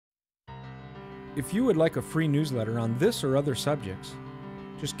If you would like a free newsletter on this or other subjects,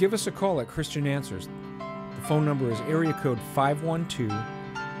 just give us a call at Christian Answers. The phone number is area code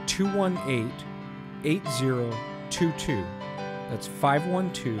 512-218-8022. That's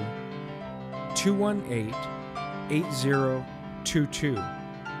 512-218-8022.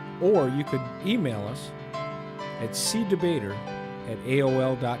 Or you could email us at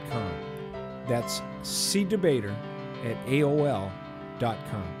cdebater@aol.com. That's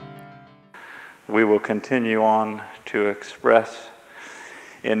cdebater@aol.com. We will continue on to express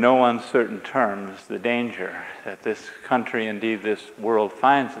in no uncertain terms the danger that this country, indeed this world,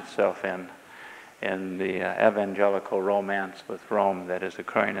 finds itself in the evangelical romance with Rome that is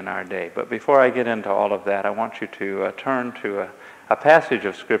occurring in our day. But before I get into all of that, I want you to turn to a passage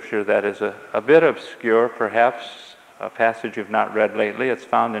of Scripture that is a bit obscure, perhaps a passage you've not read lately. It's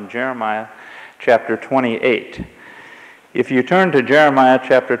found in Jeremiah chapter 28. If you turn to Jeremiah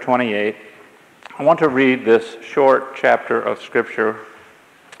chapter 28, I want to read this short chapter of Scripture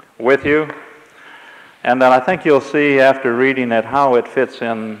with you, and then I think you'll see after reading it how it fits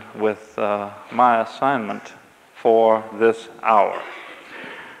in with my assignment for this hour.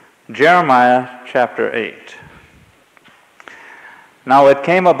 Jeremiah chapter 8. Now it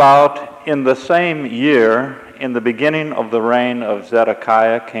came about in the same year, in the beginning of the reign of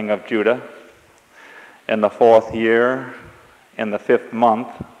Zedekiah, king of Judah, in the 4th year, in the 5th month,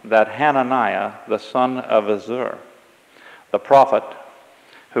 that Hananiah, the son of Azur, the prophet,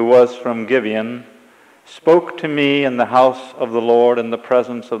 who was from Gibeon, spoke to me in the house of the Lord in the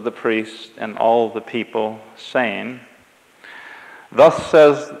presence of the priests and all the people, saying, Thus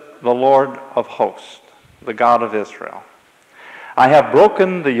says the Lord of hosts, the God of Israel, I have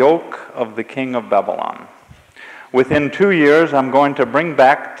broken the yoke of the king of Babylon. Within 2 years I'm going to bring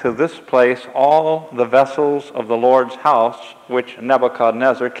back to this place all the vessels of the Lord's house, which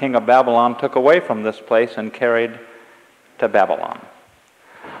Nebuchadnezzar, king of Babylon, took away from this place and carried to Babylon.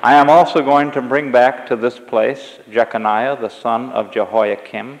 I am also going to bring back to this place Jeconiah, the son of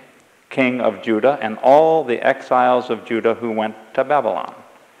Jehoiakim, king of Judah, and all the exiles of Judah who went to Babylon,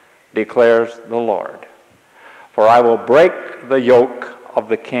 declares the Lord. For I will break the yoke of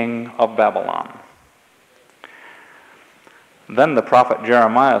the king of Babylon. Then the prophet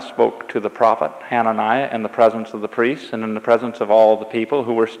Jeremiah spoke to the prophet Hananiah in the presence of the priests and in the presence of all the people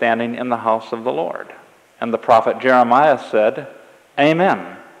who were standing in the house of the Lord. And the prophet Jeremiah said,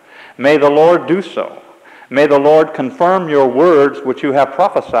 Amen. May the Lord do so. May the Lord confirm your words which you have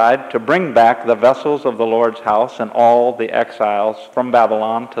prophesied to bring back the vessels of the Lord's house and all the exiles from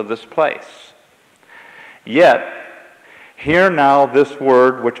Babylon to this place. Yet, hear now this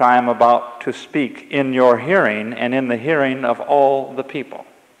word which I am about to speak in your hearing and in the hearing of all the people.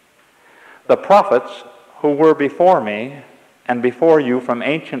 The prophets who were before me and before you from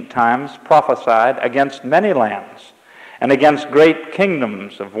ancient times prophesied against many lands and against great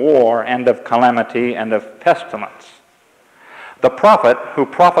kingdoms of war and of calamity and of pestilence. The prophet who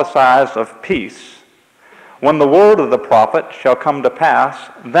prophesies of peace, when the word of the prophet shall come to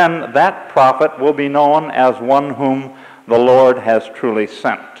pass, then that prophet will be known as one whom the Lord has truly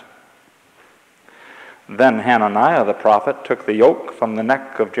sent. Then Hananiah the prophet took the yoke from the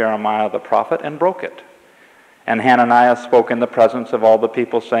neck of Jeremiah the prophet and broke it. And Hananiah spoke in the presence of all the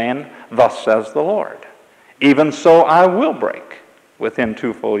people, saying, Thus says the Lord, even so I will break within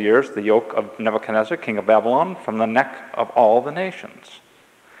 2 full years the yoke of Nebuchadnezzar, king of Babylon, from the neck of all the nations.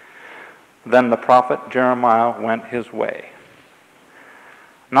 Then the prophet Jeremiah went his way.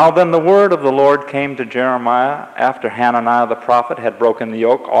 Now then the word of the Lord came to Jeremiah after Hananiah the prophet had broken the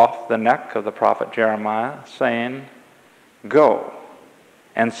yoke off the neck of the prophet Jeremiah, saying, Go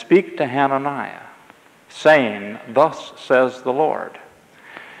and speak to Hananiah, saying, Thus says the Lord,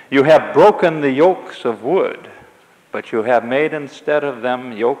 You have broken the yokes of wood, but you have made instead of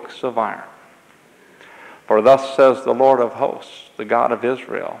them yokes of iron. For thus says the Lord of hosts, the God of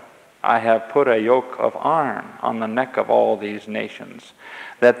Israel, I have put a yoke of iron on the neck of all these nations,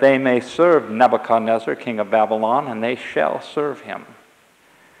 that they may serve Nebuchadnezzar, king of Babylon, and they shall serve him.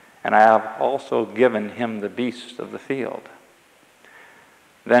 And I have also given him the beasts of the field.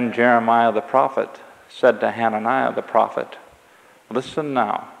 Then Jeremiah the prophet said to Hananiah the prophet, Listen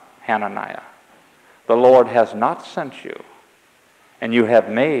now, Hananiah, the Lord has not sent you, and you have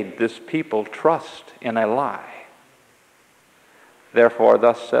made this people trust in a lie. Therefore,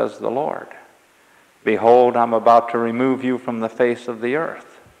 thus says the Lord, Behold, I'm about to remove you from the face of the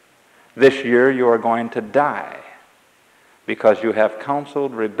earth. This year you are going to die, because you have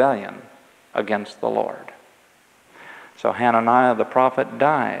counseled rebellion against the Lord. So Hananiah the prophet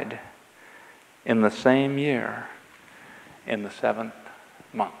died in the same year, in the 7th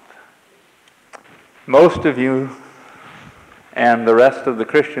month. Most of you and the rest of the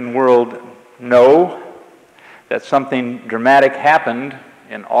Christian world know that something dramatic happened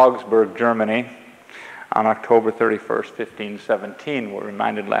in Augsburg, Germany on October 31st, 1517. We're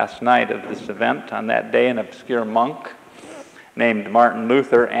reminded last night of this event. On that day, an obscure monk named Martin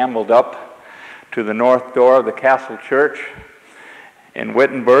Luther ambled up to the north door of the castle church in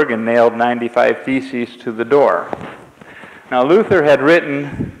Wittenberg and nailed 95 theses to the door. Now, Luther had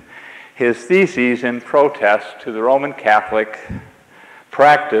written his theses in protest to the Roman Catholic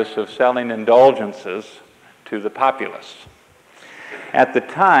practice of selling indulgences to the populace. At the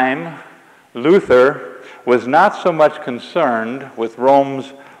time, Luther was not so much concerned with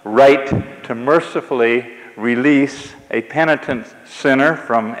Rome's right to mercifully release a penitent sinner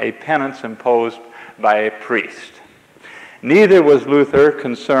from a penance imposed by a priest. Neither was Luther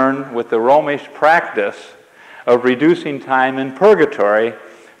concerned with the Romish practice of reducing time in purgatory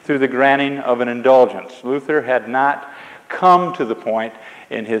through the granting of an indulgence. Luther had not come to the point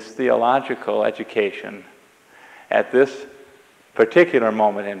in his theological education at this particular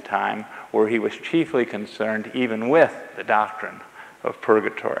moment in time where he was chiefly concerned even with the doctrine of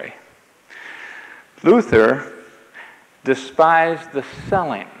purgatory. Luther despised the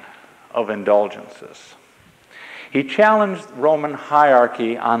selling of indulgences. He challenged Roman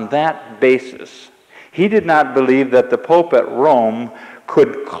hierarchy on that basis. He did not believe that the Pope at Rome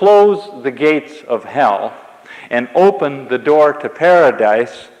could close the gates of hell and open the door to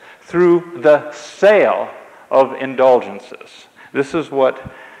paradise through the sale of indulgences. This is what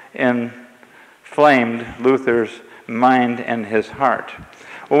inflamed Luther's mind and his heart.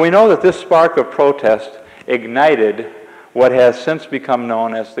 Well, we know that this spark of protest ignited what has since become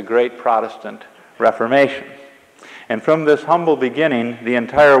known as the Great Protestant Reformation. And from this humble beginning, the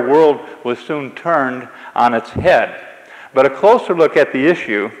entire world was soon turned on its head. But a closer look at the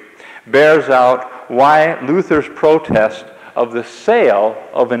issue bears out why Luther's protest of the sale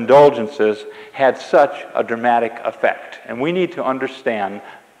of indulgences had such a dramatic effect. And we need to understand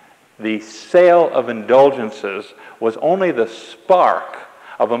the sale of indulgences was only the spark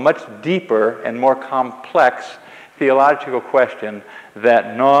of a much deeper and more complex theological question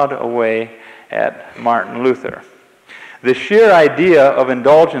that gnawed away at Martin Luther. The sheer idea of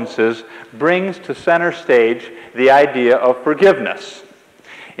indulgences brings to center stage the idea of forgiveness.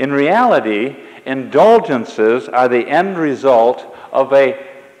 In reality, indulgences are the end result of a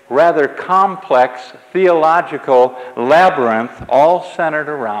rather complex theological labyrinth, all centered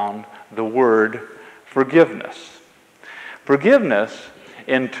around the word forgiveness. Forgiveness,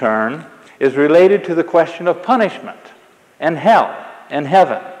 in turn, is related to the question of punishment and hell and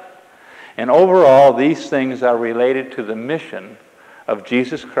heaven. And overall, these things are related to the mission of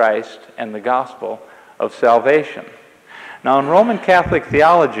Jesus Christ and the gospel of salvation. Now, in Roman Catholic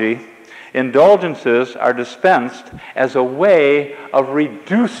theology, indulgences are dispensed as a way of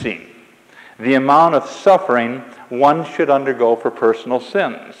reducing the amount of suffering one should undergo for personal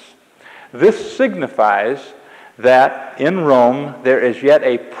sins. This signifies that in Rome there is yet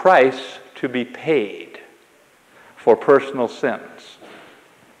a price to be paid for personal sins.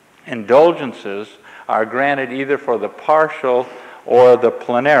 Indulgences are granted either for the partial or the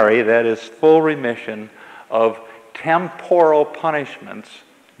plenary, that is, full remission of temporal punishments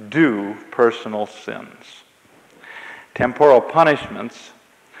due personal sins. Temporal punishments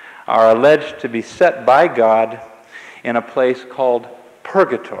are alleged to be set by God in a place called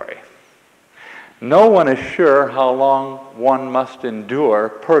purgatory. No one is sure how long one must endure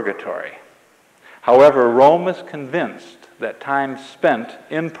purgatory. However, Rome is convinced that time spent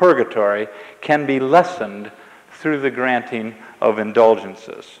in purgatory can be lessened through the granting of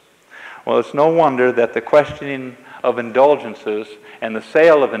indulgences. Well, it's no wonder that the questioning of indulgences and the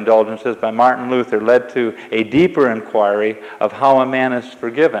sale of indulgences by Martin Luther led to a deeper inquiry of how a man is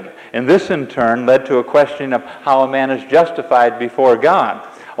forgiven. And this, in turn, led to a questioning of how a man is justified before God.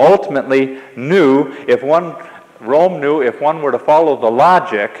 Ultimately, Rome knew if one were to follow the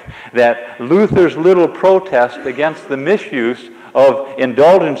logic that Luther's little protest against the misuse of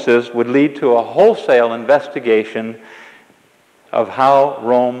indulgences would lead to a wholesale investigation of how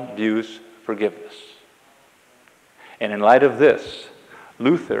Rome views forgiveness. And in light of this,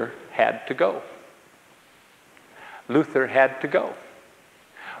 Luther had to go. Luther had to go.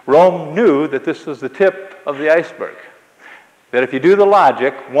 Rome knew that this was the tip of the iceberg. That if you do the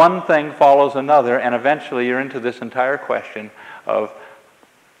logic, one thing follows another, and eventually you're into this entire question of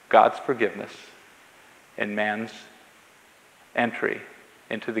God's forgiveness and man's entry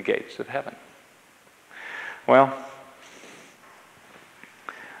into the gates of heaven. Well,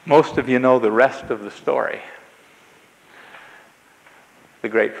 most of you know the rest of the story. The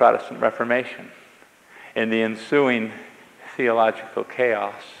Great Protestant Reformation. in the ensuing theological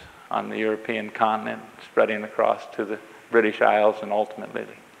chaos on the European continent, spreading across to the British Isles and ultimately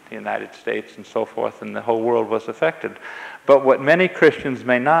the United States and so forth, and the whole world was affected. But what many Christians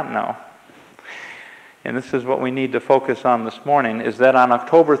may not know, and this is what we need to focus on this morning, is that on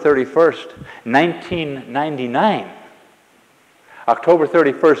October 31st, 1999, October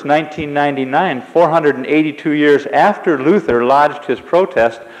 31st, 1999, 482 years after Luther lodged his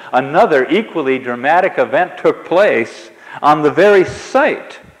protest, another equally dramatic event took place on the very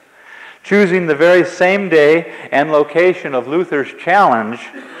site, choosing the very same day and location of Luther's challenge.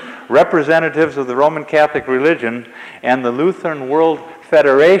 Representatives of the Roman Catholic religion and the Lutheran World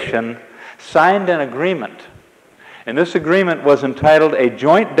Federation signed an agreement. And this agreement was entitled A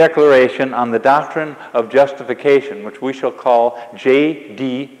Joint Declaration on the Doctrine of Justification, which we shall call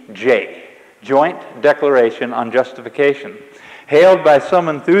JDJ, Joint Declaration on Justification. Hailed by some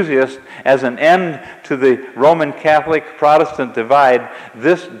enthusiasts as an end to the Roman Catholic-Protestant divide,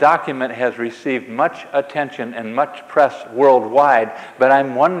 this document has received much attention and much press worldwide, but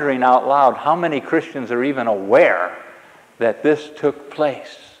I'm wondering out loud how many Christians are even aware that this took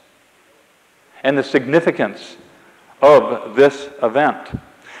place and the significance of this event.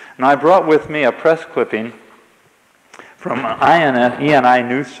 Now, I brought with me a press clipping from ENI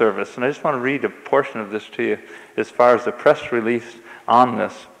News Service, and I just want to read a portion of this to you as far as the press release on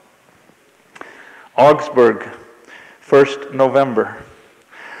this. Augsburg, 1st November.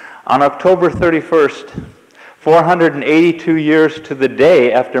 On October 31st, 482 years to the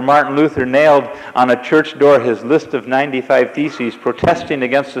day after Martin Luther nailed on a church door his list of 95 theses protesting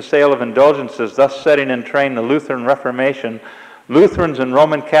against the sale of indulgences, thus setting in train the Lutheran Reformation, Lutherans and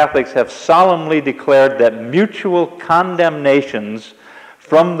Roman Catholics have solemnly declared that mutual condemnations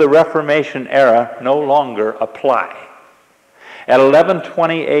from the Reformation era no longer apply. At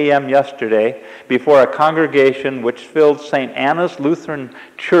 11:20 a.m. yesterday, before a congregation which filled St. Anna's Lutheran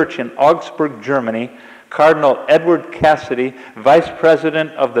Church in Augsburg, Germany, Cardinal Edward Cassidy, Vice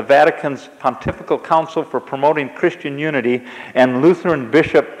President of the Vatican's Pontifical Council for Promoting Christian Unity, and Lutheran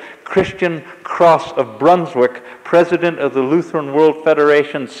Bishop Christian Cross of Brunswick, President of the Lutheran World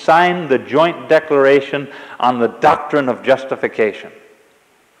Federation, signed the joint declaration on the doctrine of justification.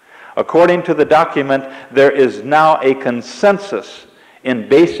 According to the document, there is now a consensus in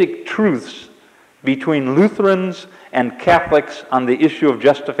basic truths between Lutherans and Catholics on the issue of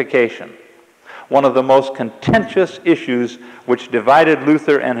justification, one of the most contentious issues which divided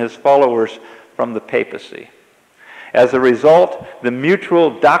Luther and his followers from the papacy. As a result, the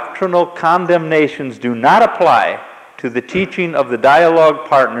mutual doctrinal condemnations do not apply to the teaching of the dialogue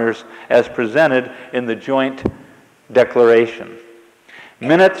partners as presented in the joint declaration.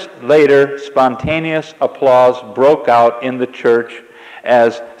 Minutes later, spontaneous applause broke out in the church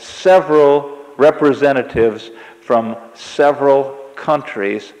as several representatives from several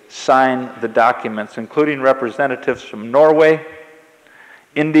countries signed the documents, including representatives from Norway,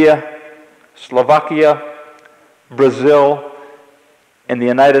 India, Slovakia, Brazil, and the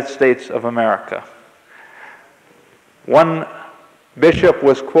United States of America. One bishop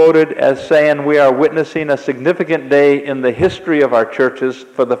was quoted as saying, "We are witnessing a significant day in the history of our churches.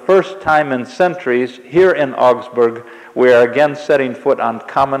 For the first time in centuries, here in Augsburg, we are again setting foot on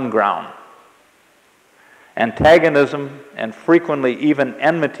common ground." Antagonism and frequently even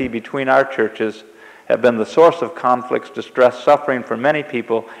enmity between our churches have been the source of conflicts, distress, suffering for many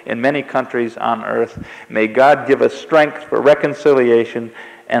people in many countries on earth. May God give us strength for reconciliation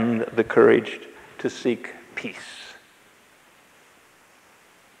and the courage to seek peace.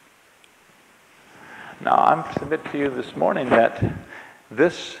 Now, I'm to submit to you this morning that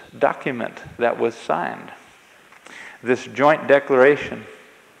this document that was signed, this joint declaration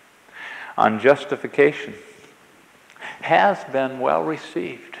on justification, has been well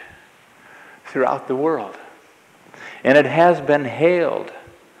received throughout the world. And it has been hailed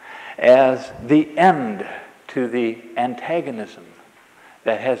as the end to the antagonism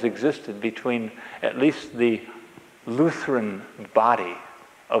that has existed between at least the Lutheran body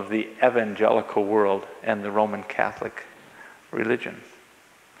of the evangelical world and the Roman Catholic religion.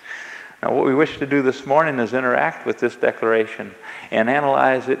 Now, what we wish to do this morning is interact with this declaration and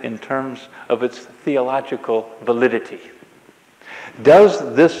analyze it in terms of its theological validity.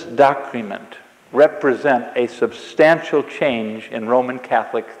 Does this document represent a substantial change in Roman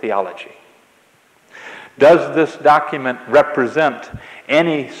Catholic theology? Does this document represent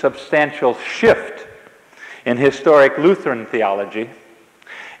any substantial shift in historic Lutheran theology?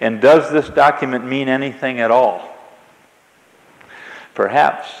 And does this document mean anything at all?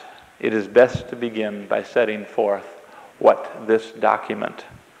 Perhaps it is best to begin by setting forth what this document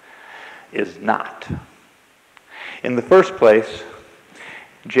is not. In the first place,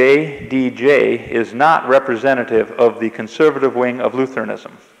 JDJ is not representative of the conservative wing of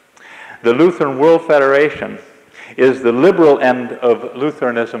Lutheranism. The Lutheran World Federation is the liberal end of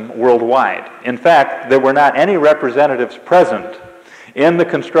Lutheranism worldwide. In fact, there were not any representatives present in the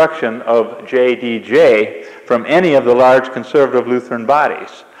construction of JDJ from any of the large conservative Lutheran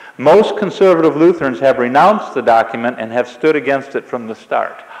bodies. Most conservative Lutherans have renounced the document and have stood against it from the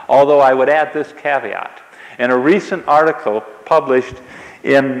start. Although I would add this caveat. In a recent article published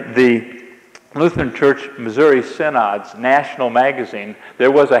in the Lutheran Church Missouri Synod's national magazine,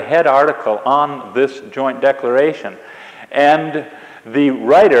 there was a head article on this joint declaration. And the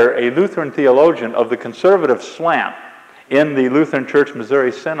writer, a Lutheran theologian of the conservative slant in the Lutheran Church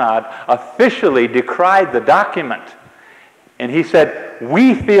Missouri Synod, officially decried the document. And he said,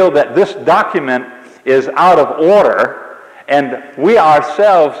 we feel that this document is out of order, and we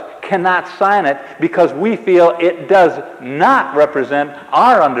ourselves cannot sign it because we feel it does not represent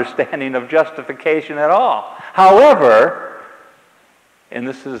our understanding of justification at all. However, and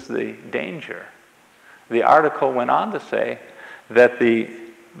this is the danger, the article went on to say that the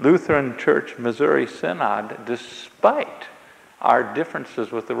Lutheran Church Missouri Synod, despite our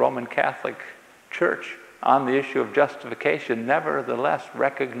differences with the Roman Catholic Church on the issue of justification, nevertheless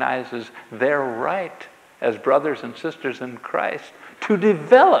recognizes their right as brothers and sisters in Christ to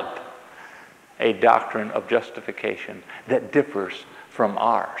develop a doctrine of justification that differs from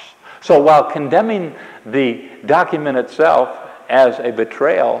ours. So while condemning the document itself as a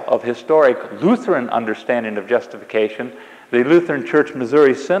betrayal of historic Lutheran understanding of justification, the Lutheran Church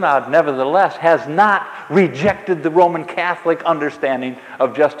Missouri Synod nevertheless has not rejected the Roman Catholic understanding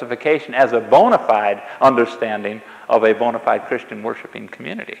of justification as a bona fide understanding of a bona fide Christian worshiping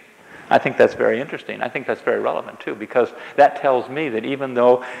community. I think that's very interesting. I think that's very relevant too, because that tells me that even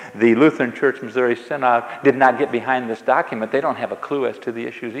though the Lutheran Church Missouri Synod did not get behind this document, they don't have a clue as to the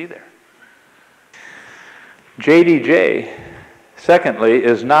issues either. JDJ, secondly,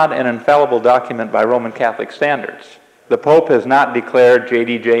 is not an infallible document by Roman Catholic standards. The Pope has not declared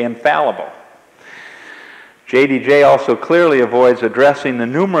JDJ infallible. JDJ also clearly avoids addressing the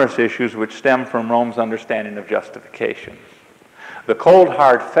numerous issues which stem from Rome's understanding of justification. The cold,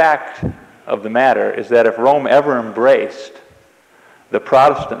 hard fact of the matter is that if Rome ever embraced the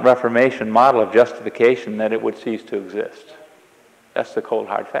Protestant Reformation model of justification, then it would cease to exist. That's the cold,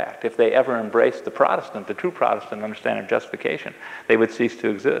 hard fact. If they ever embraced the true Protestant understanding of justification, they would cease to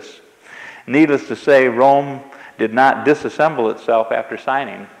exist. Needless to say, Rome did not disassemble itself after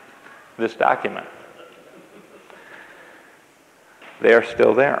signing this document. They are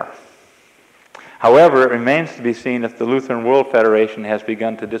still there. However, it remains to be seen if the Lutheran World Federation has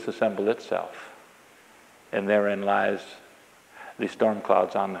begun to disassemble itself. And therein lies the storm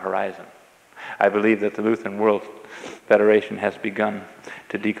clouds on the horizon. I believe that the Lutheran World Federation has begun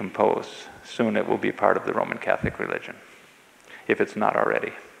to decompose. Soon it will be part of the Roman Catholic religion, if it's not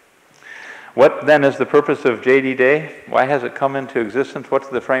already. What then is the purpose of JDJ? Why has it come into existence? What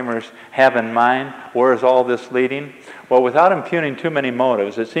do the framers have in mind? Where is all this leading? Well, without impugning too many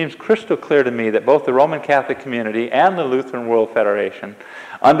motives, it seems crystal clear to me that both the Roman Catholic community and the Lutheran World Federation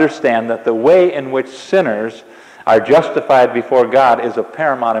understand that the way in which sinners are justified before God is of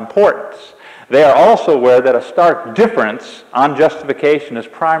paramount importance. They are also aware that a stark difference on justification is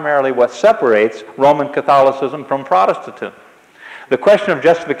primarily what separates Roman Catholicism from Protestantism. The question of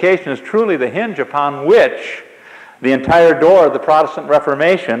justification is truly the hinge upon which the entire door of the Protestant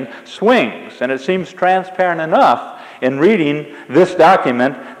Reformation swings. And it seems transparent enough in reading this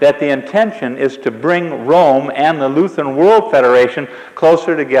document that the intention is to bring Rome and the Lutheran World Federation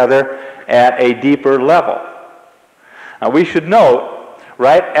closer together at a deeper level. Now we should note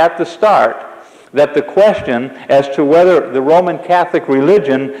right at the start that the question as to whether the Roman Catholic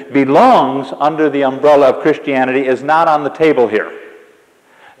religion belongs under the umbrella of Christianity is not on the table here.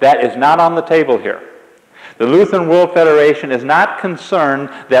 That is not on the table here. The Lutheran World Federation is not concerned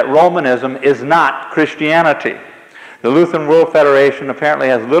that Romanism is not Christianity. The Lutheran World Federation apparently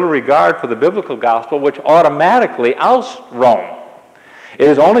has little regard for the biblical gospel, which automatically ousts Rome. It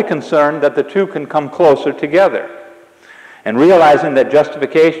is only concerned that the two can come closer together. And realizing that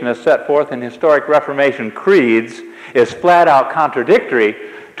justification as set forth in historic Reformation creeds is flat out contradictory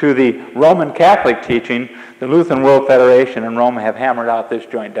to the Roman Catholic teaching, the Lutheran World Federation and Rome have hammered out this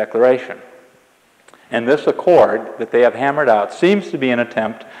joint declaration. And this accord that they have hammered out seems to be an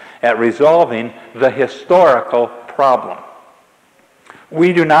attempt at resolving the historical problem.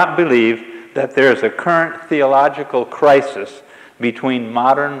 We do not believe that there is a current theological crisis between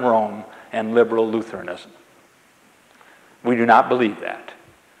modern Rome and liberal Lutheranism. We do not believe that.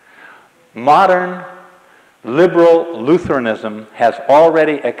 Modern Liberal Lutheranism has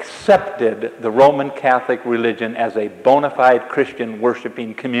already accepted the Roman Catholic religion as a bona fide Christian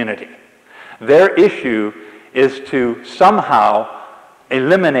worshiping community. Their issue is to somehow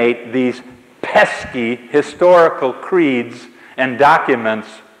eliminate these pesky historical creeds and documents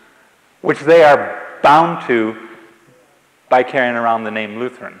which they are bound to by carrying around the name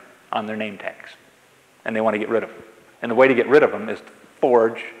Lutheran on their name tags. And they want to get rid of them. And the way to get rid of them is to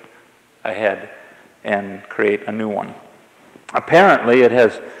forge ahead and create a new one. Apparently, it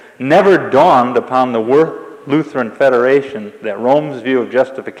has never dawned upon the Lutheran Federation that Rome's view of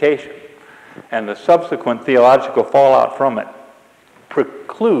justification and the subsequent theological fallout from it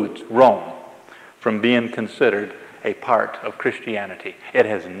precludes Rome from being considered a part of Christianity. It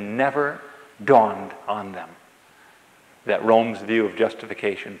has never dawned on them that Rome's view of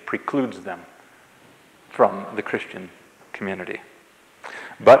justification precludes them from the Christian community.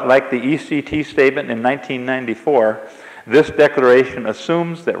 But like the ECT statement in 1994, this declaration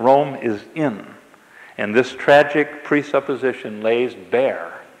assumes that Rome is in, and this tragic presupposition lays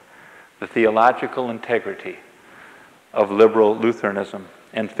bare the theological integrity of liberal Lutheranism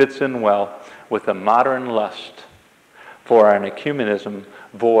and fits in well with the modern lust for an ecumenism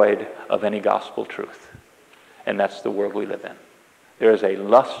void of any gospel truth. And that's the world we live in. There is a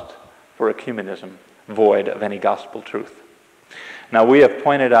lust for ecumenism void of any gospel truth. Now, we have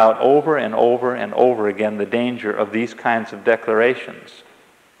pointed out over and over and over again the danger of these kinds of declarations.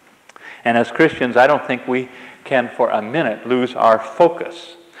 And as Christians, I don't think we can for a minute lose our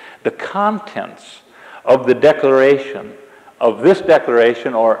focus. The contents of the declaration, of this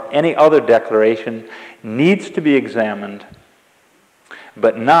declaration or any other declaration, needs to be examined,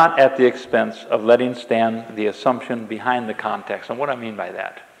 but not at the expense of letting stand the assumption behind the context. And what I mean by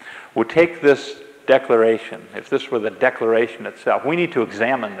that, we'll take this declaration, if this were the declaration itself, we need to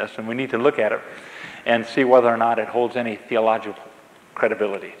examine this and we need to look at it and see whether or not it holds any theological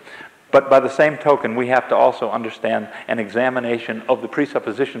credibility. But by the same token, we have to also understand an examination of the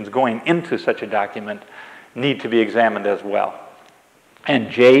presuppositions going into such a document need to be examined as well. And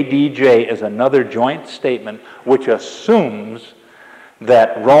JDJ is another joint statement which assumes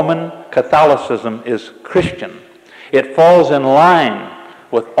that Roman Catholicism is Christian. It falls in line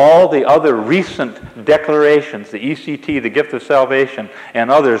with all the other recent declarations, the ECT, the gift of salvation, and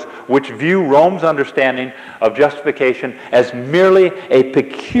others, which view Rome's understanding of justification as merely a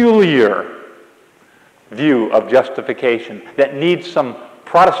peculiar view of justification that needs some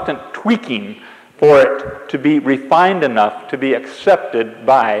Protestant tweaking for it to be refined enough to be accepted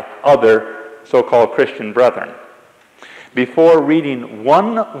by other so-called Christian brethren. Before reading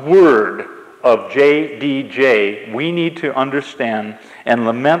one word of JDJ, we need to understand and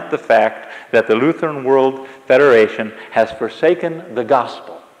lament the fact that the Lutheran World Federation has forsaken the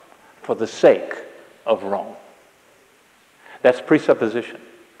gospel for the sake of Rome. That's presupposition.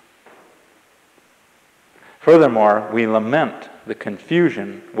 Furthermore, we lament the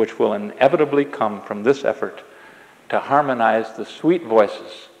confusion which will inevitably come from this effort to harmonize the sweet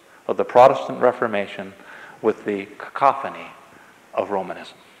voices of the Protestant Reformation with the cacophony of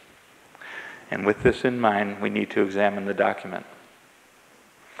Romanism. And with this in mind, we need to examine the document.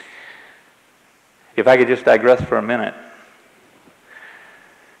 If I could just digress for a minute.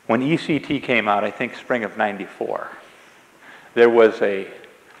 When ECT came out, I think spring of '94, there was a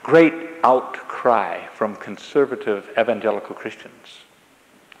great outcry from conservative evangelical Christians.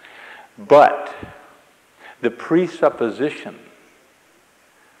 But the presupposition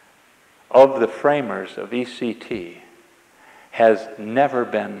of the framers of ECT has never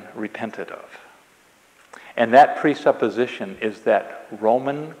been repented of. And that presupposition is that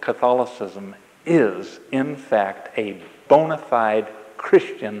Roman Catholicism is, in fact, a bona fide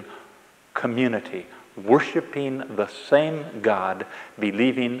Christian community, worshiping the same God,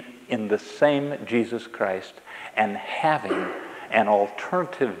 believing in the same Jesus Christ, and having an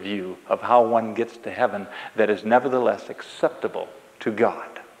alternative view of how one gets to heaven that is nevertheless acceptable to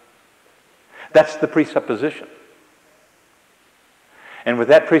God. That's the presupposition. And with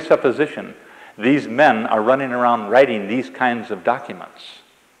that presupposition, these men are running around writing these kinds of documents,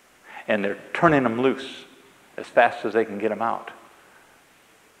 and they're turning them loose as fast as they can get them out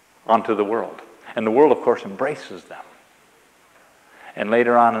onto the world. And the world, of course, embraces them. And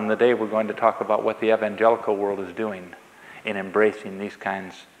later on in the day, we're going to talk about what the evangelical world is doing in embracing these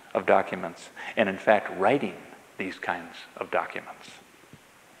kinds of documents, and in fact, writing these kinds of documents.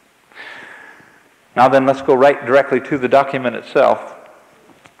 Now then, let's go right directly to the document itself.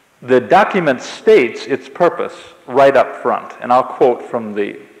 The document states its purpose right up front, and I'll quote from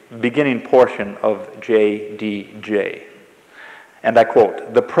the beginning portion of JDJ. And I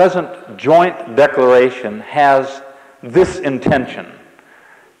quote, "The present joint declaration has this intention,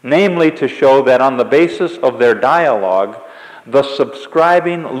 namely to show that on the basis of their dialogue, the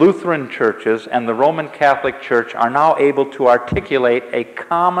subscribing Lutheran churches and the Roman Catholic Church are now able to articulate a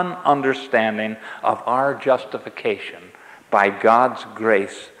common understanding of our justification by God's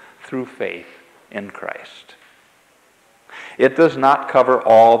grace through faith in Christ." It does not cover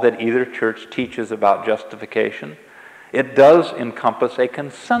all that either church teaches about justification. It does encompass a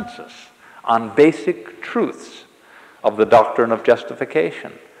consensus on basic truths of the doctrine of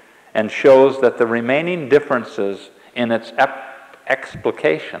justification and shows that the remaining differences in its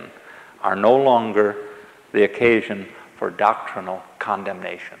explication are no longer the occasion for doctrinal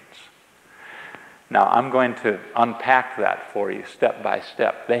condemnations. Now, I'm going to unpack that for you step by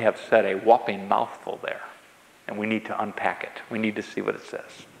step. They have said a whopping mouthful there, and we need to unpack it. We need to see what it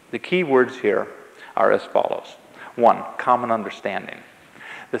says. The key words here are as follows. 1, common understanding.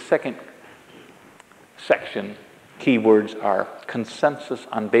 The second section, key words are consensus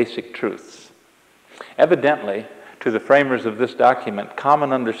on basic truths. Evidently, to the framers of this document,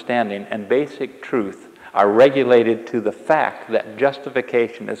 common understanding and basic truth are regulated to the fact that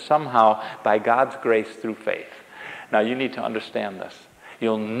justification is somehow by God's grace through faith. Now, you need to understand this.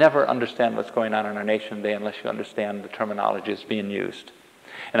 You'll never understand what's going on in our nation today unless you understand the terminology that's being used.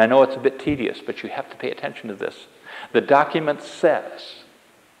 And I know it's a bit tedious, but you have to pay attention to this. The document says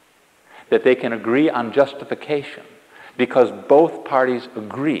that they can agree on justification because both parties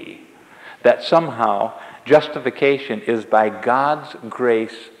agree that somehow justification is by God's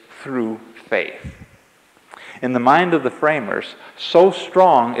grace through faith. In the mind of the framers, so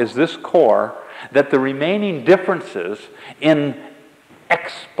strong is this core that the remaining differences in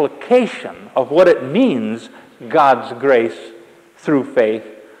explication of what it means, God's grace through faith,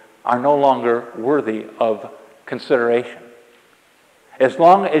 are no longer worthy of consideration. As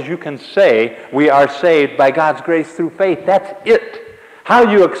long as you can say we are saved by God's grace through faith, that's it.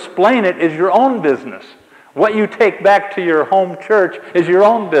 How you explain it is your own business. What you take back to your home church is your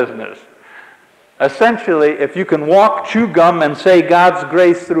own business. Essentially, if you can walk, chew gum, and say God's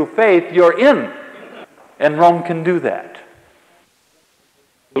grace through faith, you're in. And Rome can do that.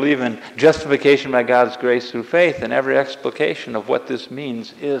 Believe in justification by God's grace through faith, and every explication of what this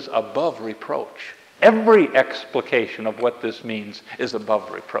means is above reproach. Every explication of what this means is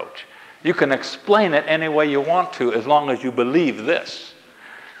above reproach. You can explain it any way you want to as long as you believe this.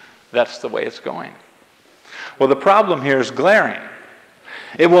 That's the way it's going. Well, the problem here is glaring.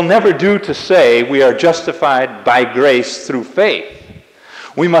 It will never do to say we are justified by grace through faith.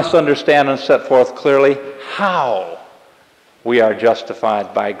 We must understand and set forth clearly how we are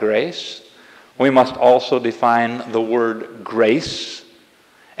justified by grace. We must also define the word grace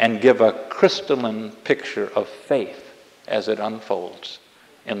and give a crystalline picture of faith as it unfolds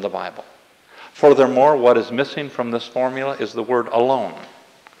in the Bible. Furthermore, what is missing from this formula is the word alone.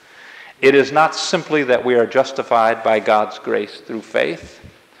 It is not simply that we are justified by God's grace through faith.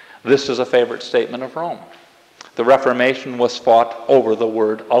 This is a favorite statement of Rome. The Reformation was fought over the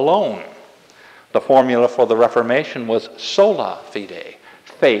word alone. The formula for the Reformation was sola fide,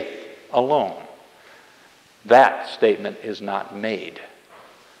 faith alone. That statement is not made,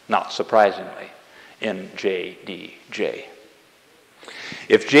 not surprisingly, in JDJ.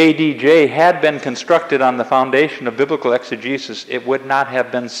 If JDJ had been constructed on the foundation of biblical exegesis, it would not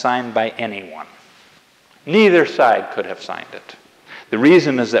have been signed by anyone. Neither side could have signed it. The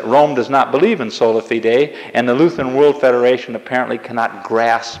reason is that Rome does not believe in sola fide, and the Lutheran World Federation apparently cannot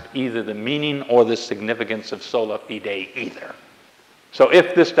grasp either the meaning or the significance of sola fide either. So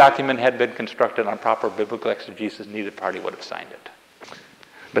if this document had been constructed on proper biblical exegesis, neither party would have signed it.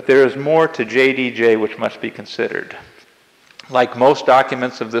 But there is more to JDJ which must be considered. Like most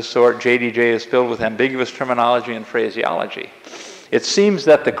documents of this sort, JDJ is filled with ambiguous terminology and phraseology. It seems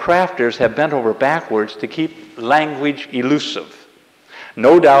that the crafters have bent over backwards to keep language elusive.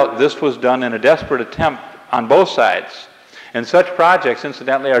 No doubt this was done in a desperate attempt on both sides, and such projects,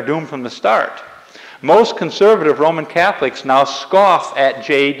 incidentally, are doomed from the start. Most conservative Roman Catholics now scoff at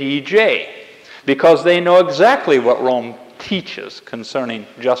JDJ because they know exactly what Rome teaches concerning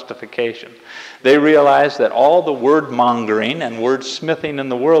justification. They realize that all the word-mongering and word-smithing in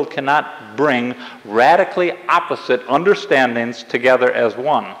the world cannot bring radically opposite understandings together as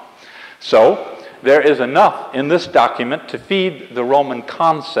one. So, there is enough in this document to feed the Roman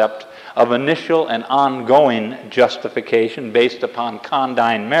concept of initial and ongoing justification based upon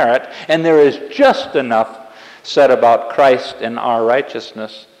condign merit, and there is just enough said about Christ and our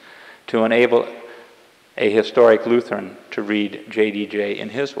righteousness to enable a historic Lutheran to read JDJ in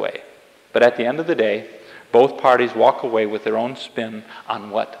his way. But at the end of the day, both parties walk away with their own spin on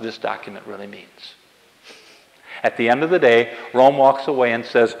what this document really means. At the end of the day, Rome walks away and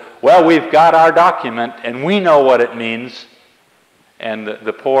says, well, we've got our document and we know what it means. And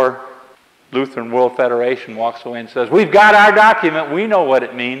the poor Lutheran World Federation walks away and says, we've got our document, we know what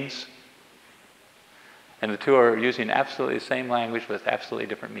it means. And the two are using absolutely the same language with absolutely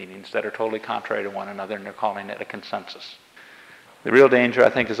different meanings that are totally contrary to one another, and they're calling it a consensus. The real danger, I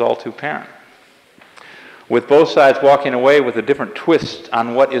think, is all too apparent. With both sides walking away with a different twist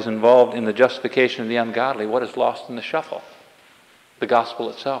on what is involved in the justification of the ungodly, what is lost in the shuffle? The gospel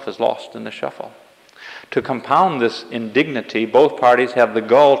itself is lost in the shuffle. To compound this indignity, both parties have the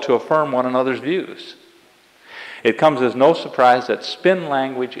gall to affirm one another's views. It comes as no surprise that spin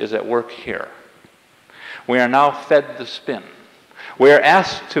language is at work here. We are now fed the spin. We are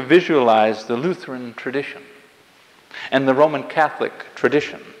asked to visualize the Lutheran tradition and the Roman Catholic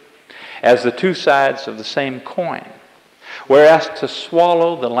tradition as the two sides of the same coin. We're asked to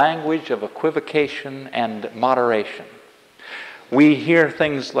swallow the language of equivocation and moderation. We hear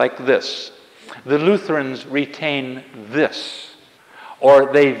things like this: the Lutherans retain this,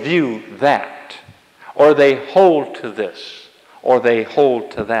 or they view that, or they hold to this, or they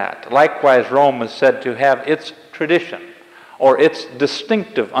hold to that. Likewise, Rome is said to have its tradition, or its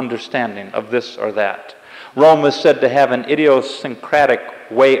distinctive understanding of this or that. Rome is said to have an idiosyncratic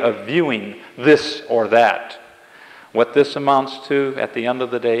way of viewing this or that. What this amounts to at the end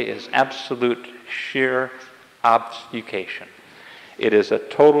of the day is absolute sheer obfuscation. It is a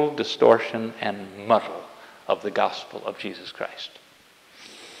total distortion and muddle of the gospel of Jesus Christ.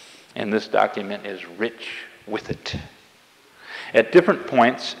 And this document is rich with it. At different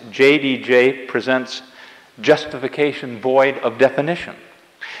points, JDJ presents justification void of definition.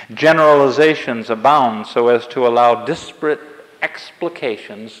 Generalizations abound so as to allow disparate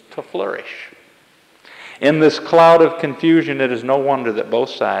explications to flourish. In this cloud of confusion, it is no wonder that both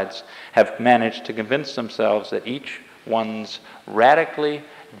sides have managed to convince themselves that each one's radically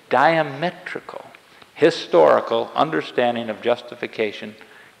diametrical historical understanding of justification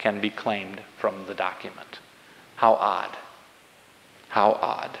can be claimed from the document. How odd. How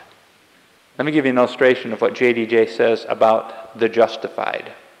odd. Let me give you an illustration of what JDJ says about the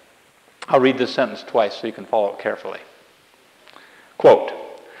justified. I'll read this sentence twice so you can follow it carefully. Quote,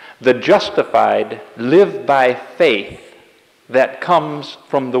 "The justified live by faith that comes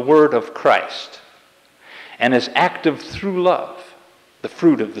from the word of Christ and is active through love, the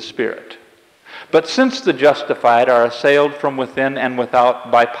fruit of the Spirit. But since the justified are assailed from within and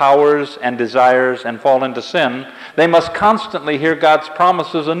without by powers and desires and fall into sin, they must constantly hear God's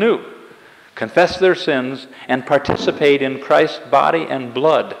promises anew, confess their sins, and participate in Christ's body and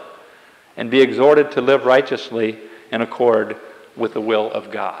blood, and be exhorted to live righteously in accord with the will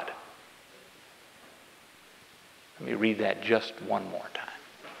of God." Let me read that just one more time.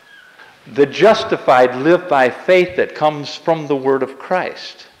 The justified live by faith that comes from the word of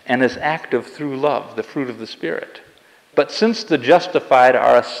Christ and is active through love, the fruit of the Spirit. But since the justified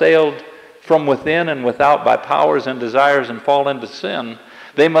are assailed from within and without by powers and desires and fall into sin,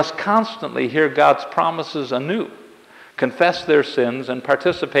 they must constantly hear God's promises anew, confess their sins, and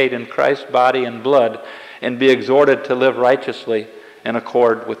participate in Christ's body and blood, and be exhorted to live righteously in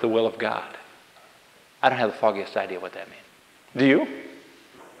accord with the will of God. I don't have the foggiest idea what that means. Do you?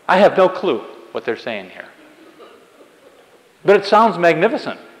 I have no clue what they're saying here. But it sounds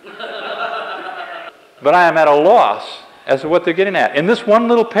magnificent. But I am at a loss as to what they're getting at. In this one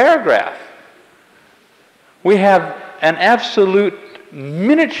little paragraph, we have an absolute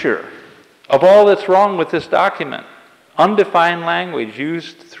miniature of all that's wrong with this document. Undefined language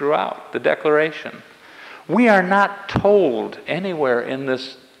used throughout the declaration. We are not told anywhere in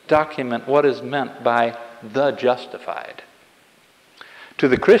this document what is meant by the justified. To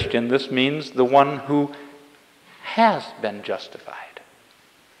the Christian, this means the one who has been justified.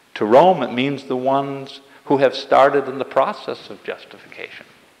 To Rome, it means the ones who have started in the process of justification.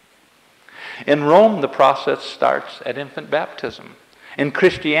 In Rome, the process starts at infant baptism. In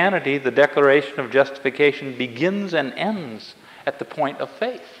Christianity, the declaration of justification begins and ends at the point of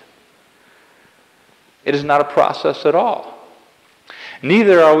faith. It is not a process at all.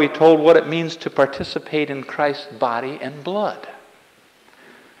 Neither are we told what it means to participate in Christ's body and blood.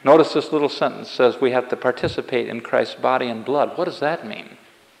 Notice this little sentence says we have to participate in Christ's body and blood. What does that mean?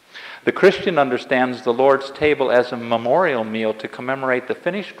 The Christian understands the Lord's table as a memorial meal to commemorate the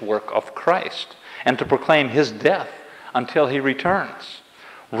finished work of Christ and to proclaim his death until he returns.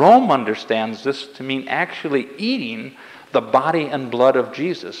 Rome understands this to mean actually eating the body and blood of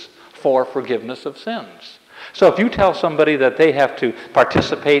Jesus for forgiveness of sins. So if you tell somebody that they have to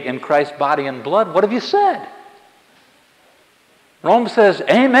participate in Christ's body and blood, what have you said? Rome says,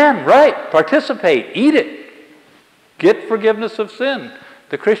 amen, right, participate, eat it, get forgiveness of sin.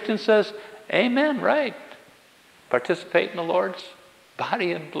 The Christian says, amen, right, participate in the Lord's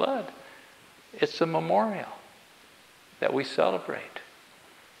body and blood. It's a memorial that we celebrate.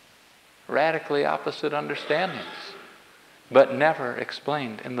 Radically opposite understandings, but never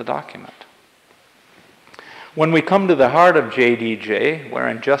explained in the document. When we come to the heart of JDJ,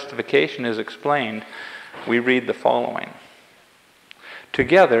 wherein justification is explained, we read the following.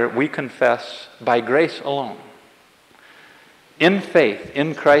 Together we confess by grace alone, in faith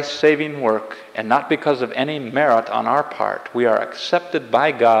in Christ's saving work, and not because of any merit on our part, we are accepted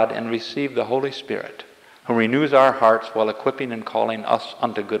by God and receive the Holy Spirit, who renews our hearts while equipping and calling us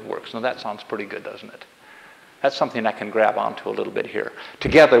unto good works. Now that sounds pretty good, doesn't it? That's something I can grab onto a little bit here.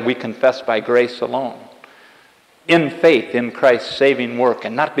 Together we confess by grace alone, in faith in Christ's saving work,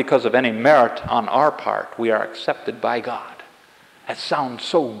 and not because of any merit on our part, we are accepted by God. That sounds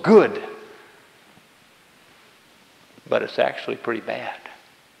so good, but it's actually pretty bad.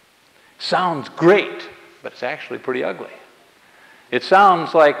 Sounds great, but it's actually pretty ugly. It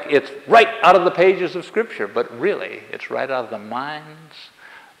sounds like it's right out of the pages of Scripture, but really it's right out of the minds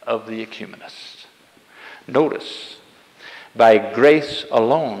of the ecumenists. Notice, by grace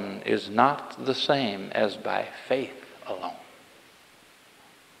alone is not the same as by faith alone.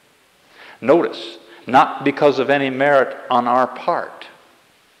 Notice, not because of any merit on our part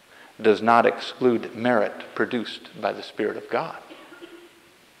does not exclude merit produced by the Spirit of God.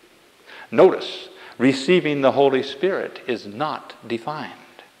 Notice, receiving the Holy Spirit is not defined.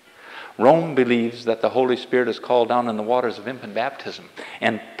 Rome believes that the Holy Spirit is called down in the waters of infant baptism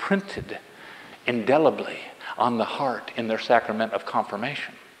and printed indelibly on the heart in their sacrament of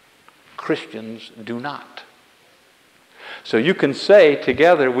confirmation. Christians do not. So you can say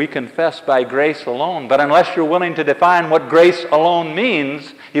together we confess by grace alone, but unless you're willing to define what grace alone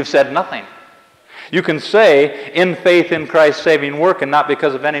means, you've said nothing. You can say in faith in Christ's saving work and not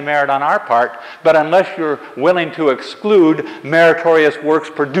because of any merit on our part, but unless you're willing to exclude meritorious works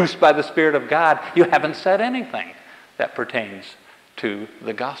produced by the Spirit of God, you haven't said anything that pertains to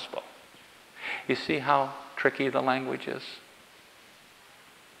the gospel. You see how tricky the language is?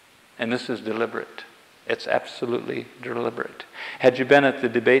 And this is deliberate. It's absolutely deliberate. Had you been at the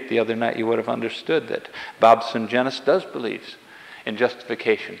debate the other night, you would have understood that Bob Sungenis does believe in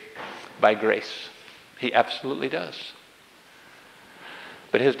justification by grace. He absolutely does.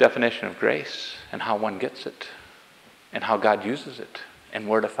 But his definition of grace and how one gets it and how God uses it and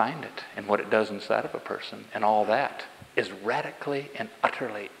where to find it and what it does inside of a person and all that is radically and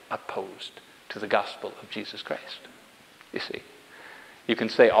utterly opposed to the gospel of Jesus Christ. You see, you can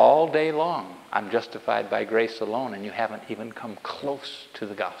say all day long, I'm justified by grace alone, and you haven't even come close to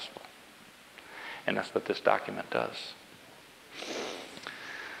the gospel. And that's what this document does.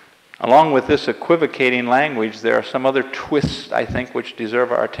 Along with this equivocating language, there are some other twists, I think, which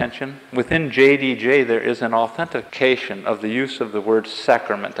deserve our attention. Within JDJ, there is an authentication of the use of the word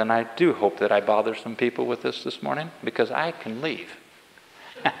sacrament, and I do hope that I bother some people with this morning, because I can leave.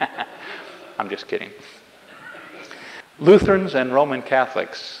 I'm just kidding. Lutherans and Roman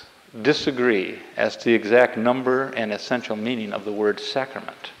Catholics disagree as to the exact number and essential meaning of the word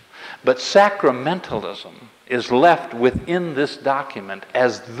sacrament. But sacramentalism is left within this document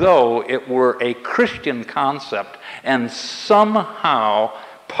as though it were a Christian concept and somehow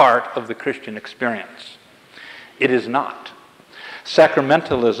part of the Christian experience. It is not.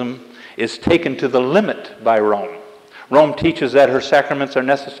 Sacramentalism is taken to the limit by Rome. Rome teaches that her sacraments are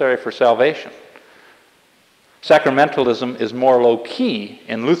necessary for salvation. Sacramentalism is more low-key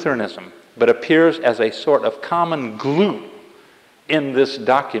in Lutheranism, but appears as a sort of common glue in this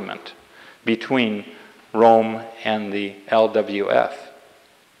document between Rome and the LWF.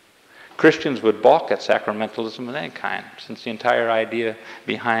 Christians would balk at sacramentalism of any kind, since the entire idea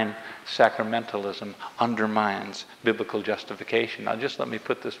behind sacramentalism undermines biblical justification. Now just let me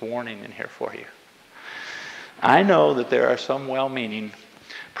put this warning in here for you. I know that there are some well-meaning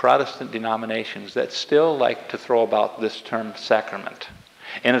Protestant denominations that still like to throw about this term sacrament.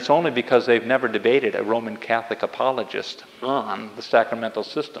 And it's only because they've never debated a Roman Catholic apologist on the sacramental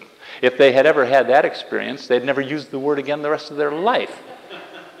system. If they had ever had that experience, they'd never use the word again the rest of their life.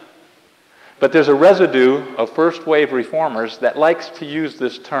 But there's a residue of first wave reformers that likes to use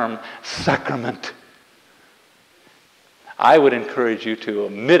this term sacrament. I would encourage you to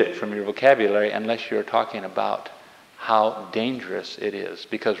omit it from your vocabulary unless you're talking about how dangerous it is,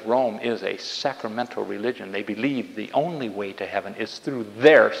 because Rome is a sacramental religion. They believe the only way to heaven is through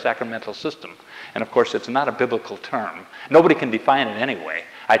their sacramental system. And of course, it's not a biblical term. Nobody can define it anyway.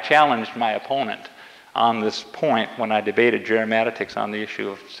 I challenged my opponent on this point when I debated Jerematics on the issue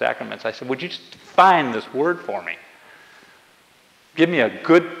of sacraments. I said, would you just define this word for me? Give me a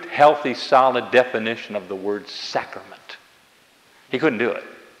good, healthy, solid definition of the word sacrament. He couldn't do it.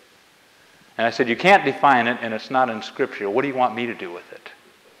 And I said, you can't define it, and it's not in Scripture. What do you want me to do with it?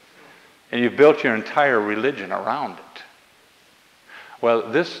 And you've built your entire religion around it.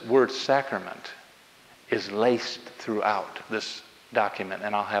 Well, this word sacrament is laced throughout this document,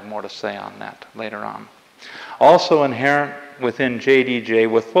 and I'll have more to say on that later on. Also inherent within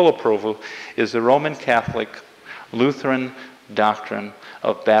JDJ, with full approval, is the Roman Catholic Lutheran doctrine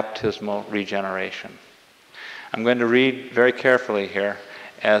of baptismal regeneration. I'm going to read very carefully here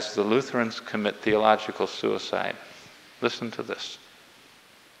as the Lutherans commit theological suicide. Listen to this.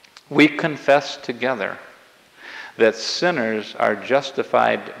 We confess together that sinners are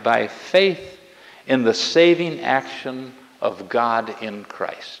justified by faith in the saving action of God in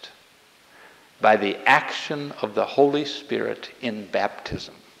Christ, by the action of the Holy Spirit in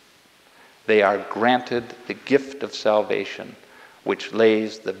baptism. They are granted the gift of salvation, which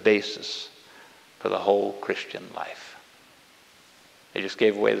lays the basis for the whole Christian life. They just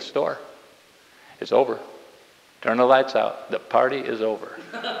gave away the store. It's over. Turn the lights out. The party is over.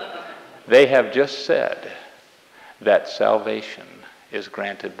 They have just said that salvation is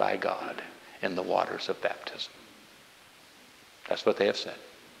granted by God in the waters of baptism. That's what they have said.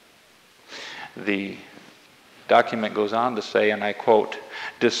 The document goes on to say, and I quote,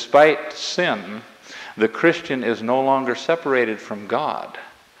 despite sin, the Christian is no longer separated from God,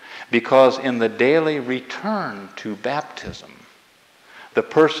 because in the daily return to baptism, the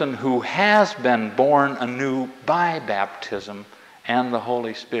person who has been born anew by baptism and the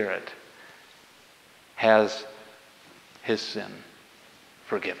Holy Spirit has his sin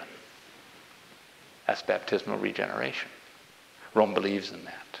forgiven. That's baptismal regeneration. Rome believes in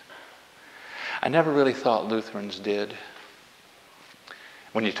that. I never really thought Lutherans did.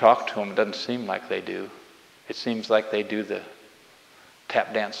 When you talk to them, it doesn't seem like they do. It seems like they do the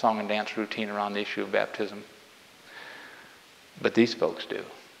tap dance, song and dance routine around the issue of baptism. But these folks do.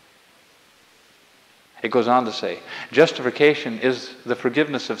 It goes on to say, justification is the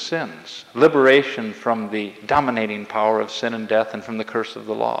forgiveness of sins, liberation from the dominating power of sin and death and from the curse of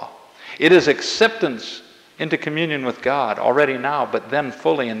the law. It is acceptance into communion with God already now, but then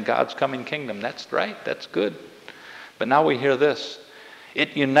fully in God's coming kingdom. That's right, that's good. But now we hear this.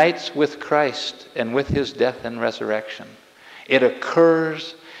 It unites with Christ and with his death and resurrection. It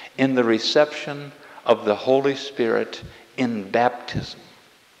occurs in the reception of the Holy Spirit in baptism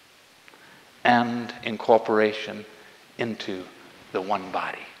and incorporation into the one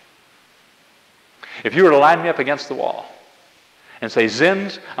body. If you were to line me up against the wall and say,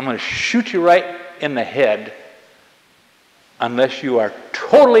 Zins, I'm going to shoot you right in the head unless you are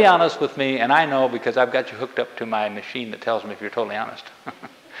totally honest with me, and I know because I've got you hooked up to my machine that tells me if you're totally honest.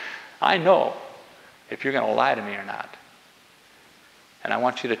 I know if you're going to lie to me or not. And I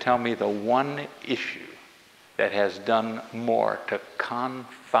want you to tell me the one issue that has done more to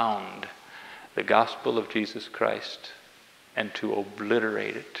confound the gospel of Jesus Christ and to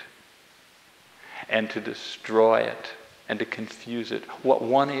obliterate it and to destroy it and to confuse it. What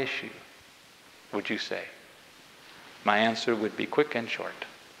one issue would you say? My answer would be quick and short.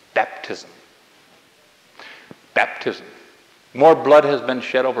 Baptism. Baptism. More blood has been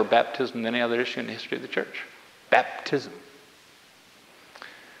shed over baptism than any other issue in the history of the church. Baptism.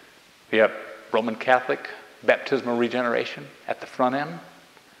 We have Roman Catholic baptismal regeneration at the front end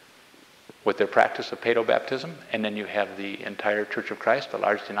with their practice of paedo-baptism, and then you have the entire Church of Christ, a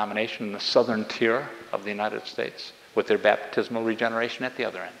large denomination in the southern tier of the United States, with their baptismal regeneration at the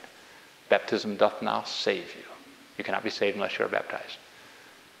other end. Baptism doth now save you. You cannot be saved unless you are baptized.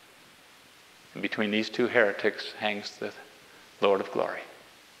 And between these two heretics hangs the Lord of glory.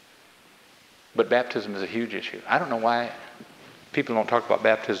 But baptism is a huge issue. I don't know why people don't talk about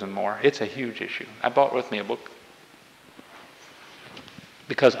baptism more. It's a huge issue. I brought with me a book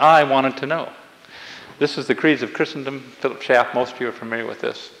because I wanted to know. This is the Creeds of Christendom. Philip Schaff, most of you are familiar with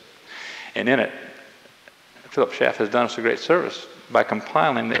this. And in it, Philip Schaff has done us a great service by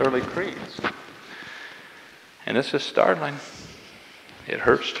compiling the early creeds. And this is startling. It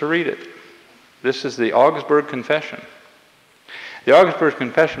hurts to read it. This is the Augsburg Confession. The Augsburg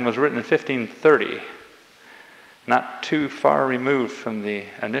Confession was written in 1530, not too far removed from the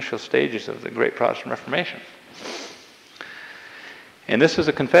initial stages of the Great Protestant Reformation. And this is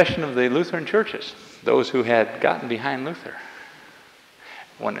a confession of the Lutheran churches. those who had gotten behind Luther.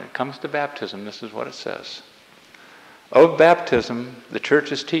 When it comes to baptism, this is what it says. Of baptism, the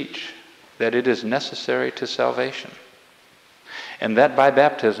churches teach that it is necessary to salvation, and that by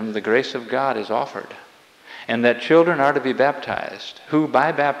baptism the grace of God is offered, and that children are to be baptized, who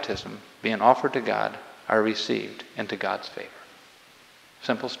by baptism, being offered to God, are received into God's favor.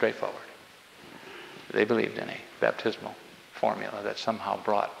 Simple, straightforward. They believed in a baptismal formula that somehow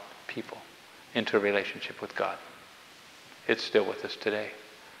brought people into a relationship with God. It's still with us today.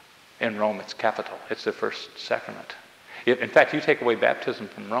 In Rome, it's capital. It's the first sacrament. In fact, you take away baptism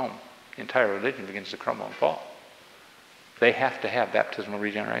from Rome, the entire religion begins to crumble and fall. They have to have baptismal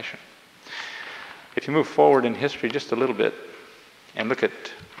regeneration. If you move forward in history just a little bit and look at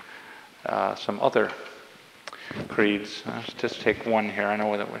some other creeds, let's just take one here. I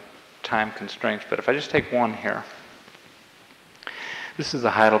know that we're time constraints, but if I just take one here. This is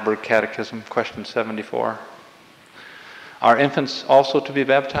the Heidelberg Catechism, question 74. Are infants also to be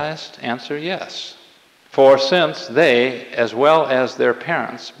baptized? Answer, yes. For since they, as well as their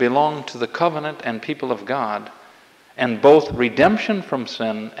parents, belong to the covenant and people of God, and both redemption from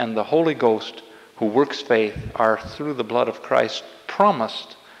sin and the Holy Ghost, who works faith, are through the blood of Christ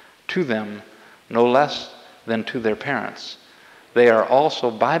promised to them no less than to their parents, they are also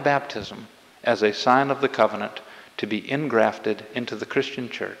by baptism, as a sign of the covenant, to be ingrafted into the Christian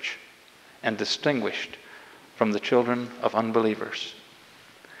church and distinguished from the children of unbelievers.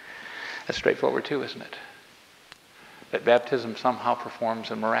 That's straightforward too, isn't it? That baptism somehow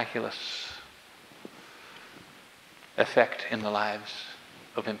performs a miraculous effect in the lives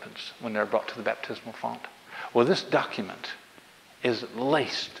of infants when they're brought to the baptismal font. Well, this document is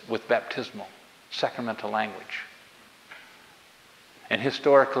laced with baptismal, sacramental language. And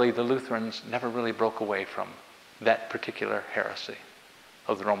historically, the Lutherans never really broke away from that particular heresy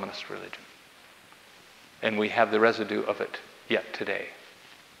of the Romanist religion. And we have the residue of it yet today.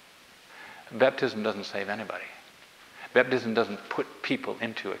 Baptism doesn't save anybody. Baptism doesn't put people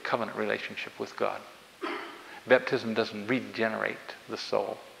into a covenant relationship with God. Baptism doesn't regenerate the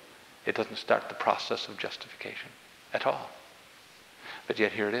soul. It doesn't start the process of justification at all. But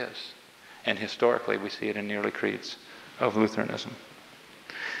yet here it is. And historically we see it in the early creeds of Lutheranism.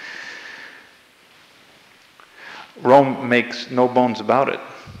 Rome makes no bones about it.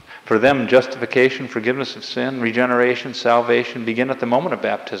 For them, justification, forgiveness of sin, regeneration, salvation begin at the moment of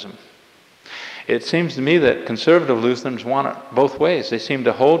baptism. It seems to me that conservative Lutherans want it both ways. They seem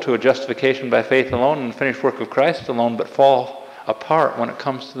to hold to a justification by faith alone and the finished work of Christ alone, but fall apart when it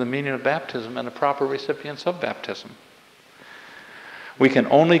comes to the meaning of baptism and the proper recipients of baptism. We can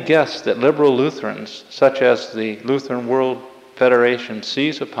only guess that liberal Lutherans, such as the Lutheran World Federation,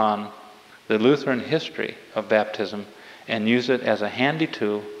 seize upon the Lutheran history of baptism and use it as a handy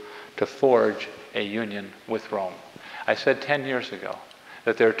tool to forge a union with Rome. I said 10 years ago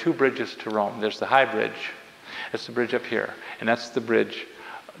that there are two bridges to Rome. There's the high bridge. It's the bridge up here. And that's the bridge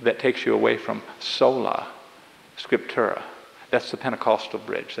that takes you away from sola scriptura. That's the Pentecostal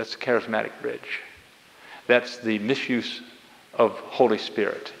bridge. That's the charismatic bridge. That's the misuse of Holy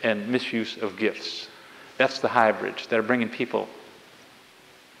Spirit and misuse of gifts. That's the high bridge that are bringing people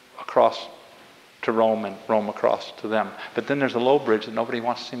across to Rome and Rome across to them. But then there's a low bridge that nobody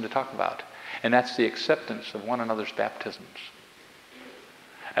wants to seem to talk about. And that's the acceptance of one another's baptisms.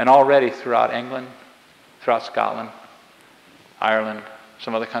 And already throughout England, throughout Scotland, Ireland,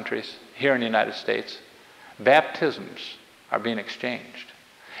 some other countries, here in the United States, baptisms are being exchanged.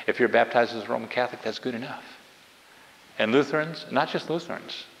 If you're baptized as a Roman Catholic, that's good enough. And Lutherans, not just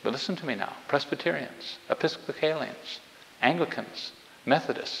Lutherans, but listen to me now, Presbyterians, Episcopalians, Anglicans,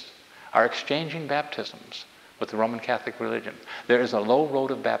 Methodists are exchanging baptisms with the Roman Catholic religion. There is a low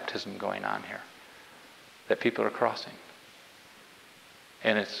road of baptism going on here that people are crossing.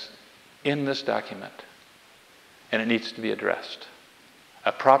 And it's in this document, and it needs to be addressed.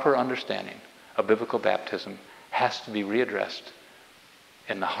 A proper understanding of biblical baptism has to be readdressed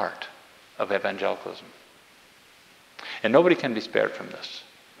in the heart of evangelicalism. And nobody can be spared from this.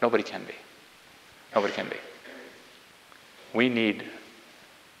 Nobody can be. Nobody can be. We need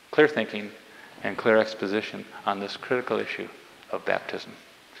clear thinking and clear exposition on this critical issue of baptism.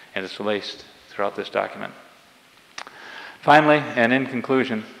 And it's laced throughout this document. Finally, and in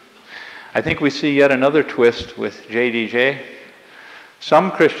conclusion, I think we see yet another twist with JDJ.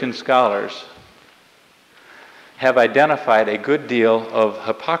 Some Christian scholars have identified a good deal of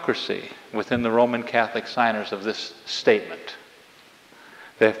hypocrisy within the Roman Catholic signers of this statement.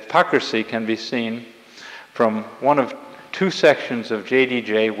 The hypocrisy can be seen from one of two sections of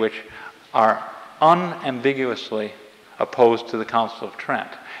JDJ which are unambiguously opposed to the Council of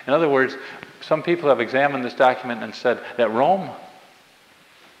Trent. In other words, some people have examined this document and said that Rome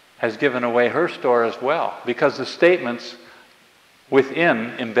has given away her store as well, because the statements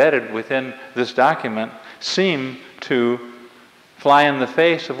embedded within this document, seem to fly in the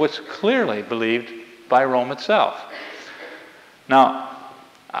face of what's clearly believed by Rome itself. Now,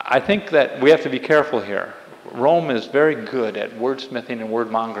 I think that we have to be careful here. Rome is very good at wordsmithing and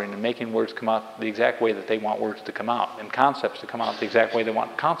word-mongering and making words come out the exact way that they want words to come out, and concepts to come out the exact way they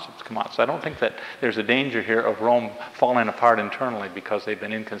want concepts to come out. So I don't think that there's a danger here of Rome falling apart internally because they've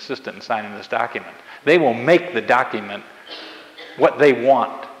been inconsistent in signing this document. They will make the document what they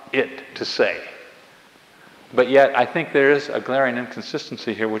want it to say. But yet, I think there is a glaring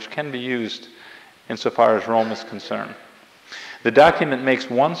inconsistency here which can be used insofar as Rome is concerned. The document makes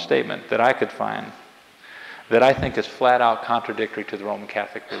one statement that I could find that I think is flat out contradictory to the Roman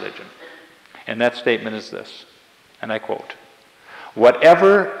Catholic religion. And that statement is this, and I quote,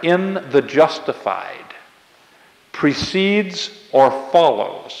 "Whatever in the justified precedes or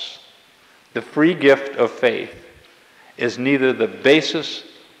follows the free gift of faith is neither the basis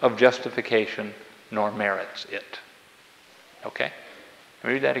of justification nor merits it." Okay? Let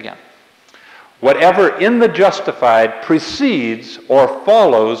me read that again. Whatever in the justified precedes or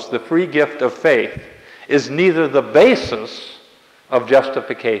follows the free gift of faith is neither the basis of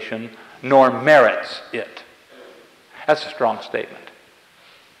justification nor merits it. That's a strong statement.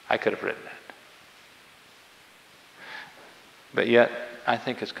 I could have written that. But yet, I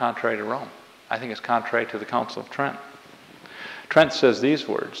think it's contrary to Rome. I think it's contrary to the Council of Trent. Trent says these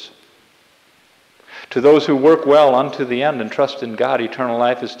words, "To those who work well unto the end and trust in God, eternal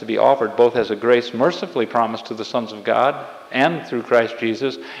life is to be offered both as a grace mercifully promised to the sons of God and through Christ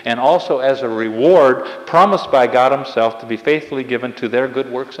Jesus, and also as a reward promised by God himself to be faithfully given to their good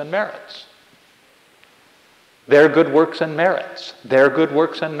works and merits." Their good works and merits. Their good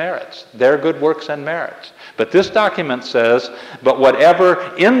works and merits. Their good works and merits. But this document says, "But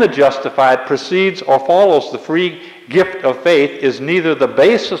whatever in the justified precedes or follows the free gift of faith is neither the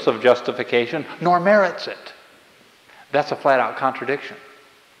basis of justification nor merits it." That's a flat-out contradiction.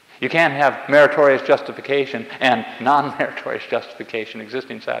 You can't have meritorious justification and non-meritorious justification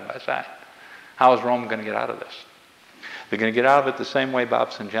existing side by side. How is Rome going to get out of this? They're going to get out of it the same way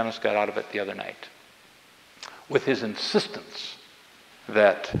Bob Singenis got out of it the other night, with his insistence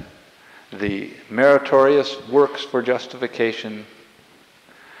that the meritorious works for justification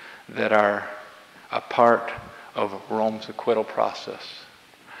that are a part of Rome's acquittal process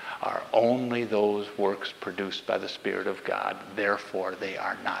are only those works produced by the Spirit of God. Therefore, they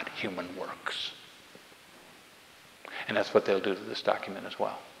are not human works. And that's what they'll do to this document as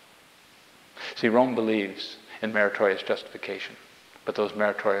well. See, Rome believes in meritorious justification, but those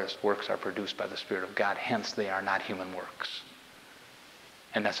meritorious works are produced by the Spirit of God. Hence, they are not human works.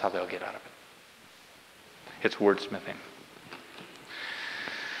 And that's how they'll get out of it. It's wordsmithing.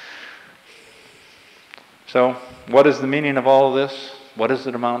 So, what is the meaning of all of this? What does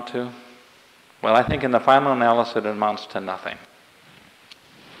it amount to? Well, I think in the final analysis it amounts to nothing.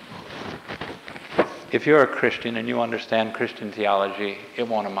 If you're a Christian and you understand Christian theology, it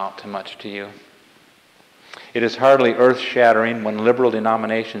won't amount to much to you. It is hardly earth-shattering when liberal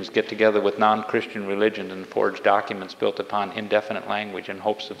denominations get together with non-Christian religions and forge documents built upon indefinite language in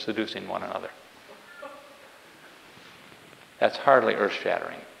hopes of seducing one another. That's hardly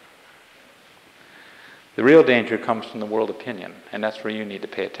earth-shattering. The real danger comes from the world opinion, and that's where you need to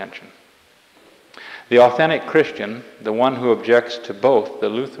pay attention. The authentic Christian, the one who objects to both the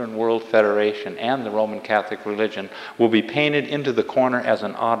Lutheran World Federation and the Roman Catholic religion, will be painted into the corner as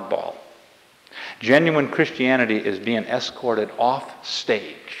an oddball. Genuine Christianity is being escorted off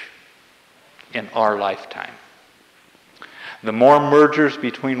stage in our lifetime. The more mergers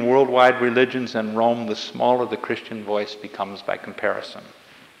between worldwide religions and Rome, the smaller the Christian voice becomes by comparison.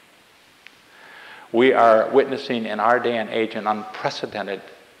 We are witnessing in our day and age an unprecedented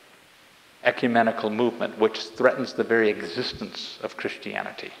ecumenical movement which threatens the very existence of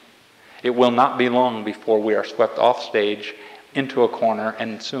Christianity. It will not be long before we are swept off stage into a corner,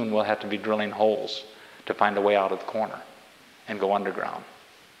 and soon we'll have to be drilling holes to find a way out of the corner and go underground.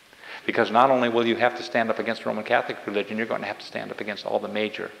 Because not only will you have to stand up against Roman Catholic religion, you're going to have to stand up against all the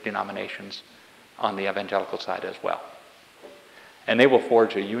major denominations on the evangelical side as well. And they will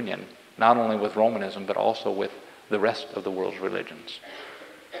forge a union not only with Romanism, but also with the rest of the world's religions.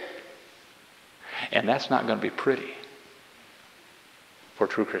 And that's not going to be pretty for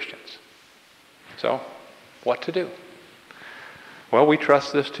true Christians. So, what to do? Well, we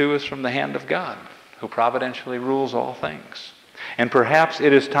trust this too is from the hand of God, who providentially rules all things. And perhaps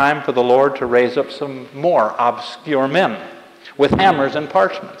it is time for the Lord to raise up some more obscure men with hammers and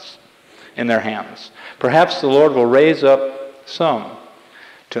parchments in their hands. Perhaps the Lord will raise up some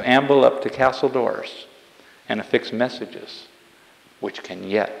to amble up to castle doors and affix messages which can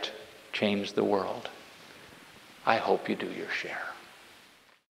yet change the world. I hope you do your share.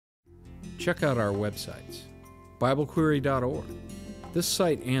 Check out our websites. BibleQuery.org. This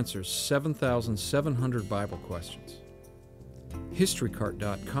site answers 7,700 Bible questions.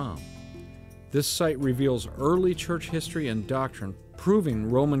 HistoryCart.com. This site reveals early church history and doctrine,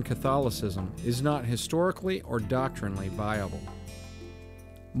 proving Roman Catholicism is not historically or doctrinally viable.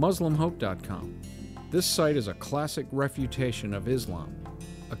 MuslimHope.com. This site is a classic refutation of Islam,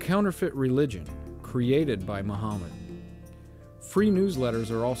 a counterfeit religion created by Muhammad. Free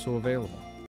newsletters are also available.